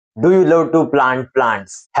Do you love to plant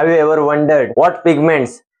plants? Have you ever wondered what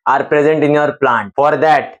pigments are present in your plant? For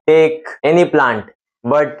that, take any plant,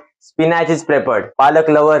 but spinach is preferred. Palak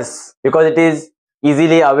lovers because it is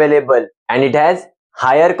easily available and it has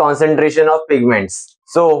higher concentration of pigments.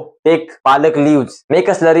 So take palak leaves, make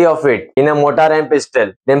a slurry of it in a mortar and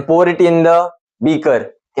pestle, then pour it in the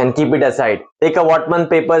beaker and keep it aside. Take a Wattman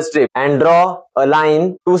paper strip and draw a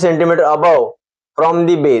line 2 centimeters above from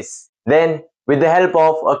the base. Then with the help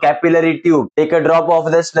of a capillary tube, take a drop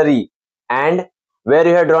of the slurry and where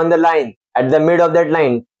you have drawn the line, at the mid of that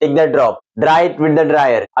line, take that drop, dry it with the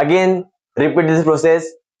dryer. Again, repeat this process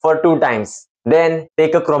for 2 times. Then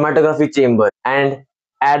take a chromatography chamber and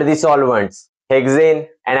add the solvents, hexane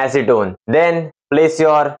and acetone. Then place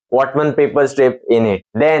your Wattman paper strip in it.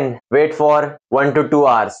 Then wait for 1 to 2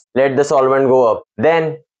 hours. Let the solvent go up.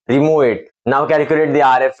 Then remove it. Now calculate the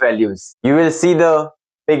RF values. You will see the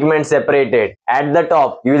pigment separated. At the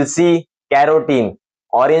top, you will see carotene,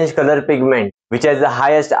 orange color pigment, which has the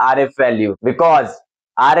highest RF value because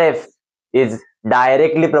RF is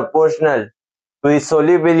directly proportional to the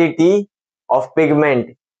solubility of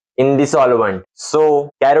pigment in the solvent.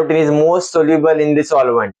 So carotene is most soluble in the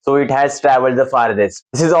solvent, so it has traveled the farthest.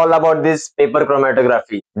 This is all about this paper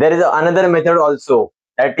chromatography. There is another method also,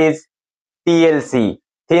 that is TLC,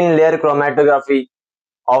 thin layer chromatography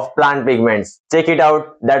of plant pigments. Check it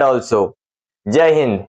out that also. Jai Hind.